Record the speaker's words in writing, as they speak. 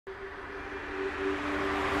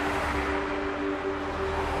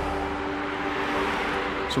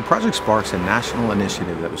So Project Spark's a national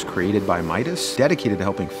initiative that was created by Midas, dedicated to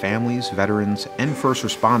helping families, veterans, and first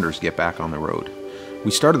responders get back on the road.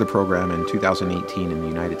 We started the program in 2018 in the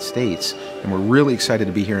United States, and we're really excited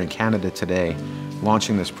to be here in Canada today,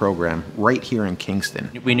 launching this program right here in Kingston.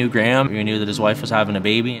 We knew Graham, we knew that his wife was having a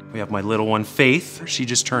baby. We have my little one, Faith. She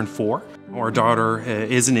just turned 4. Our daughter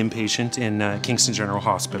is an inpatient in Kingston General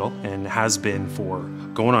Hospital and has been for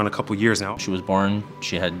going on a couple years now. She was born,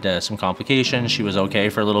 she had some complications, she was okay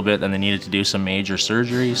for a little bit, then they needed to do some major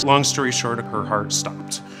surgeries. Long story short, her heart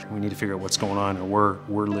stopped. We need to figure out what's going on, and we're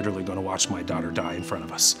literally going to watch my daughter die in front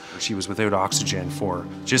of us. She was without oxygen for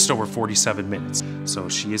just over 47 minutes. So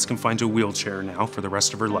she is confined to a wheelchair now for the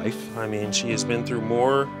rest of her life. I mean, she has been through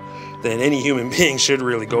more than any human being should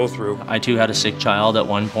really go through. I too had a sick child at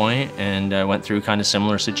one point and went through kind of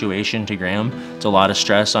similar situation to Graham. It's a lot of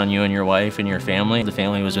stress on you and your wife and your family. The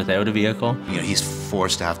family was without a vehicle. You know, he's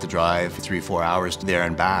forced to have to drive 3-4 hours there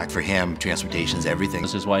and back. For him, transportation's everything.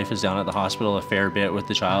 His wife is down at the hospital a fair bit with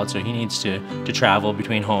the child, so he needs to travel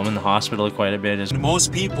between home and the hospital quite a bit.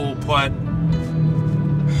 Most people put,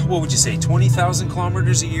 what would you say, 20,000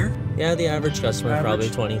 kilometers a year? Yeah, the average customer probably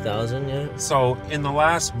 20,000, yeah. So in the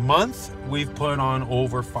last month, we've put on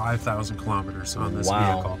over 5,000 kilometers on this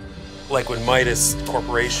vehicle. Like when Midas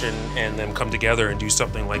Corporation and them come together and do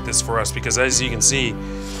something like this for us, because as you can see,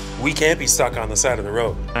 we can't be stuck on the side of the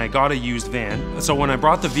road. I got a used van. So when I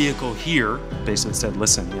brought the vehicle here, basically said,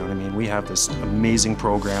 listen, you know what I mean? We have this amazing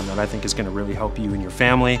program that I think is gonna really help you and your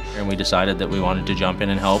family. And we decided that we wanted to jump in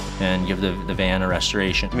and help and give the van a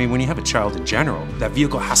restoration. I mean, when you have a child in general, that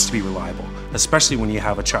vehicle has to be reliable, especially when you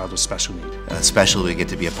have a child with special need. Especially we get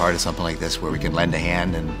to be a part of something like this where we can lend a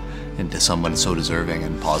hand and to someone so deserving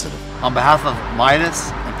and positive. On behalf of Midas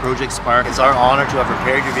and Project Spark, it's our honor to have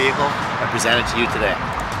repaired your vehicle and present it to you today.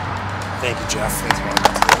 Thank you, Jeff. Thanks, man.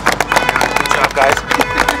 Good job, guys.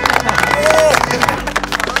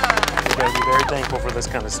 You gotta be very thankful for this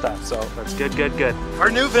kind of stuff. So that's good, good, good. Our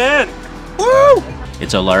new van. Woo!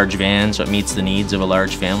 It's a large van, so it meets the needs of a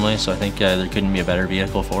large family. So I think there couldn't be a better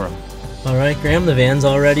vehicle for them. All right, Graham, the van's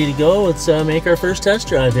all ready to go. Let's make our first test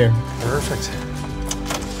drive here. Perfect.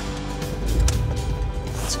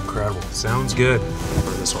 That's incredible. Sounds good.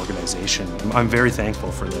 For this organization, I'm very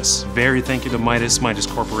thankful for this. Very thank you to Midas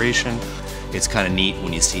Corporation. It's kind of neat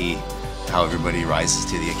when you see how everybody rises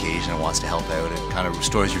to the occasion and wants to help out. It kind of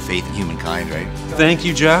restores your faith in humankind, right? Thank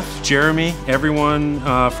you, Jeff, Jeremy, everyone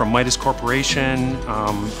from Midas Corporation.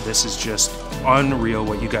 This is just unreal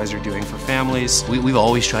what you guys are doing for families. We've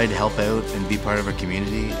always tried to help out and be part of our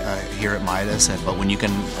community here at Midas, but when you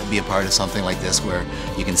can be a part of something like this where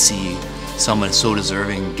you can see someone so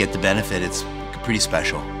deserving get the benefit, it's pretty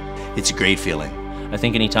special. It's a great feeling. I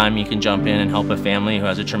think anytime you can jump in and help a family who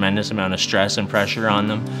has a tremendous amount of stress and pressure on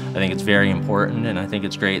them, I think it's very important, and I think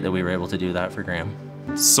it's great that we were able to do that for Graham.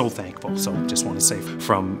 So thankful. So just want to say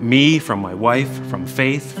from me, from my wife, from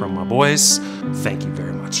Faith, from my boys, thank you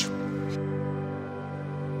very much.